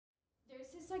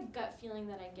like gut feeling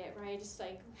that I get where I just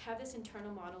like have this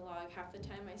internal monologue half the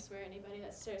time. I swear anybody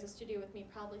that shares a studio with me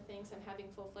probably thinks I'm having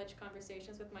full-fledged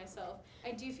conversations with myself.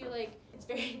 I do feel like it's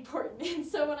very important, and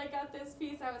so when I got this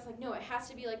piece I was like, no, it has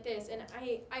to be like this. And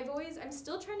I'm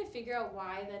still trying to figure out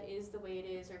why that is the way it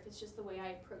is, or if it's just the way I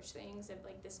approach things, of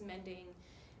like this mending,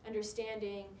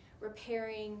 understanding,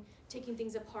 repairing, taking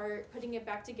things apart, putting it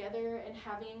back together, and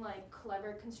having like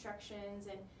clever constructions.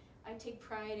 And I take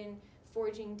pride in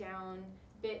forging down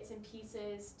bits and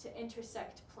pieces to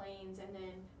intersect planes and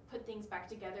then put things back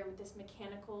together with this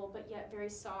mechanical but yet very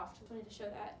soft. I wanted to show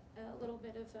that a little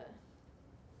bit of a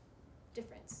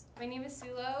difference. My name is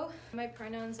Sulo. My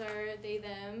pronouns are they,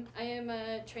 them. I am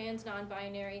a trans,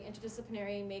 non-binary,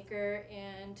 interdisciplinary maker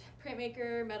and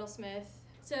printmaker, metalsmith.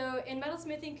 So in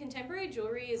metalsmithing, contemporary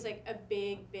jewelry is like a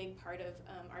big part of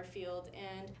our field,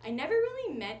 and I never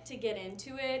really meant to get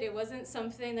into it. It wasn't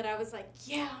something that I was like,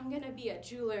 yeah, I'm gonna be a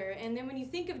jeweler. And then when you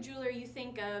think of jeweler, you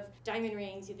think of diamond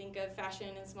rings, you think of fashion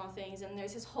and small things, and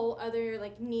there's this whole other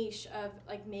like niche of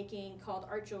like making called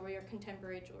art jewelry or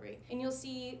contemporary jewelry. And you'll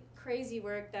see crazy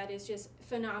work that is just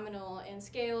phenomenal in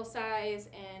scale, size,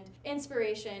 and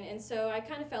inspiration. And so I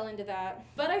kind of fell into that.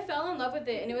 But I fell in love with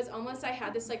it, and it was almost I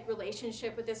had this like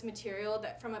relationship with this material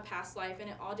that from a past life, and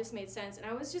it all just made sense. And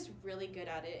I was just really good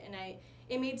at it, and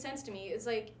it made sense to me. It's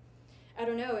like, I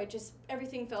don't know, it just,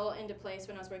 everything fell into place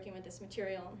when I was working with this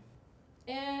material.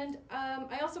 And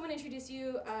I also want to introduce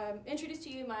to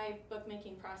you my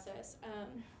bookmaking process.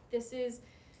 This is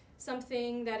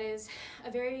something that is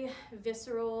a very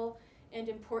visceral and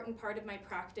important part of my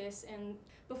practice. And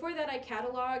before that, I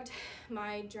cataloged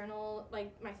my journal,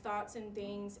 like my thoughts and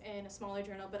things, in a smaller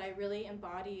journal, but I really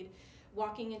embodied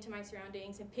walking into my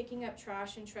surroundings and picking up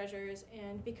trash and treasures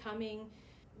and becoming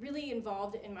really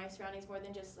involved in my surroundings more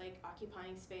than just like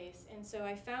occupying space. And so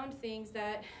I found things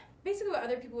that basically what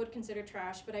other people would consider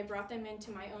trash, but I brought them into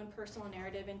my own personal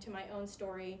narrative, into my own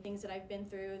story, things that I've been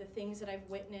through, the things that I've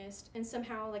witnessed. And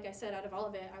somehow, like I said, out of all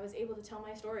of it, I was able to tell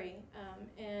my story.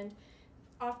 And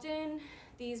often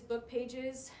these book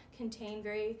pages contain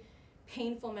very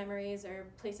painful memories or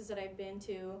places that I've been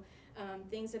to,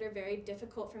 things that are very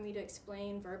difficult for me to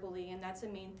explain verbally. And that's the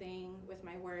main thing with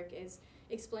my work, is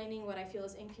explaining what I feel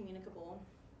is incommunicable.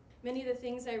 Many of the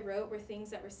things I wrote were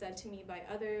things that were said to me by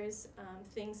others,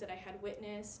 things that I had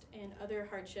witnessed, and other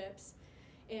hardships.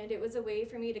 And it was a way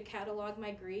for me to catalog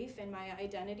my grief and my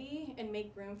identity and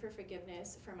make room for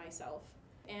forgiveness for myself.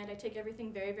 And I take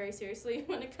everything very seriously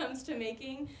when it comes to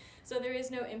making, so there is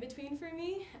no in-between for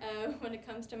me when it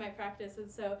comes to my practice.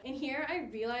 And so in here I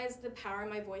realized the power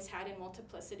my voice had in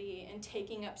multiplicity and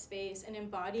taking up space and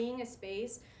embodying a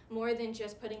space more than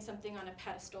just putting something on a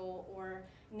pedestal or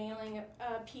nailing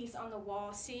a piece on the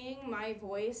wall. Seeing my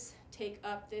voice take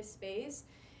up this space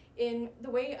in the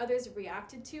way others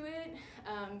reacted to it,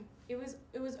 it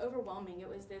was overwhelming. It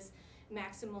was this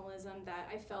maximalism that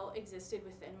I felt existed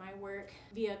within my work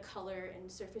via color and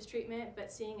surface treatment,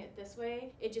 but seeing it this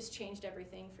way, it just changed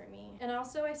everything for me. And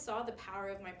also I saw the power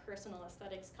of my personal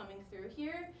aesthetics coming through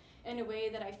here in a way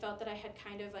that I felt that I had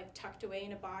kind of like tucked away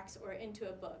in a box or into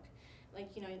a book.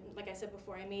 Like, you know, like I said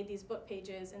before, I made these book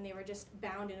pages and they were just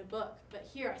bound in a book, but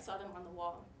here I saw them on the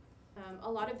wall. A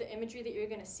lot of the imagery that you're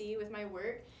gonna see with my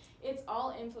work, it's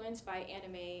all influenced by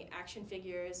anime, action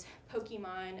figures,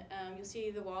 Pokemon. You'll see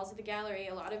the walls of the gallery.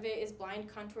 A lot of it is blind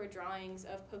contour drawings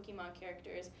of Pokemon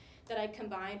characters that I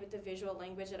combined with the visual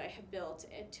language that I have built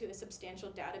to a substantial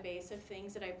database of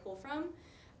things that I pull from.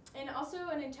 And also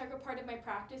an integral part of my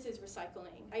practice is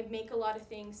recycling. I make a lot of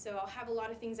things, so I'll have a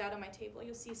lot of things out on my table.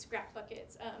 You'll see scrap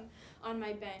buckets on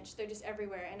my bench. They're just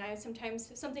everywhere. And I sometimes,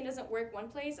 if something doesn't work one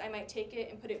place, I might take it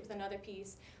and put it with another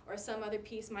piece, or some other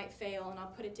piece might fail and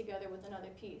I'll put it together with another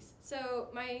piece. So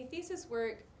my thesis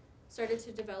work started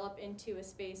to develop into a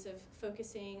space of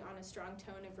focusing on a strong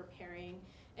tone of repairing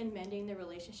and mending the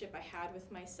relationship I had with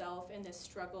myself and this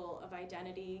struggle of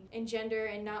identity and gender,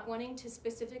 and not wanting to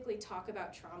specifically talk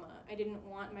about trauma. I didn't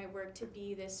want my work to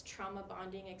be this trauma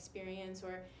bonding experience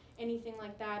or anything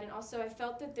like that. And also I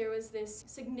felt that there was this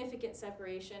significant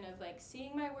separation of like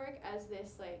seeing my work as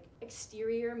this like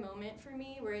exterior moment for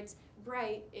me where it's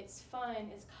bright, it's fun,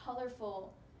 it's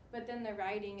colorful, but then the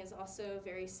writing is also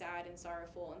very sad and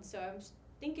sorrowful. And so I was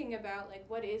thinking about like,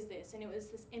 what is this? And it was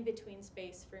this in-between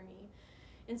space for me.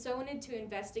 And so I wanted to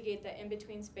investigate that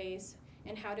in-between space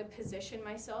and how to position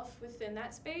myself within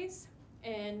that space.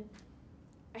 And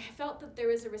I felt that there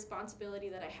was a responsibility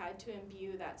that I had to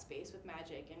imbue that space with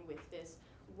magic and with this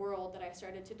world that I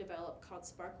started to develop called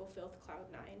Sparkle Filth Cloud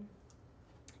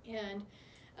 9. And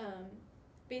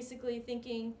basically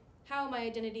thinking, how my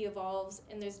identity evolves,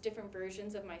 and there's different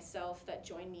versions of myself that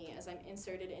join me as I'm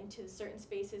inserted into certain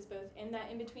spaces, both in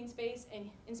that in-between space and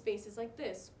in spaces like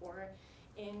this, or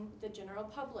in the general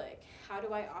public. How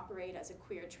do I operate as a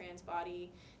queer trans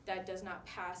body that does not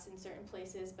pass in certain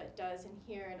places but does in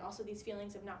here, and also these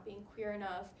feelings of not being queer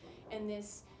enough, and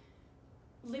this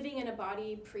living in a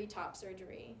body pre-top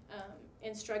surgery,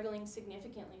 and struggling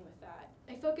significantly with that.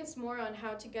 I focused more on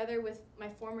how, together with my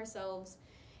former selves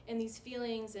and these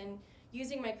feelings, and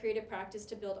using my creative practice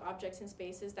to build objects and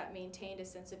spaces that maintained a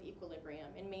sense of equilibrium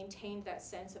and maintained that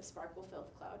sense of sparkle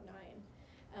filled cloud nine.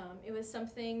 It was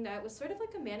something that was sort of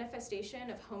like a manifestation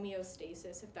of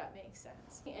homeostasis, if that makes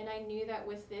sense. And I knew that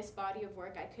with this body of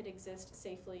work, I could exist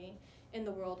safely in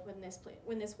the world when this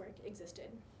work existed.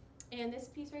 And this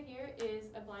piece right here is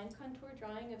a blind contour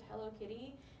drawing of Hello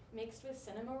Kitty mixed with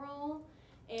cinema roll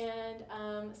and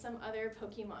some other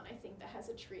Pokemon, I think, that has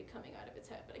a tree coming out of its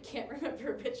head, but I can't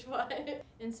remember which one.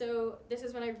 And so this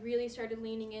is when I really started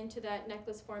leaning into that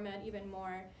necklace format even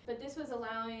more. But this was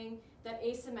allowing that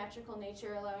asymmetrical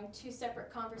nature, allowing two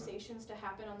separate conversations to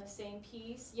happen on the same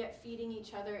piece, yet feeding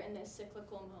each other in this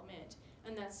cyclical moment.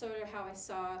 And that's sort of how I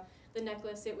saw the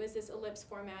necklace. It was this ellipse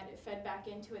format. It fed back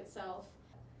into itself.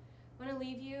 I want to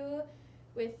leave you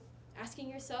with asking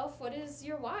yourself, what is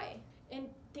your why? And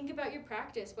think about your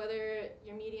practice, whether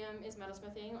your medium is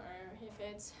metalsmithing, or if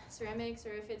it's ceramics,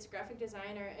 or if it's graphic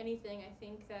design, or anything. I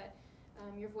think that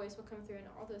your voice will come through in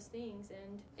all those things.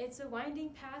 And it's a winding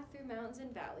path through mountains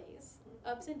and valleys.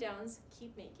 Ups and downs,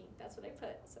 keep making. That's what I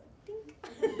put. So, dink.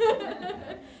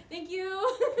 Thank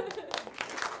you.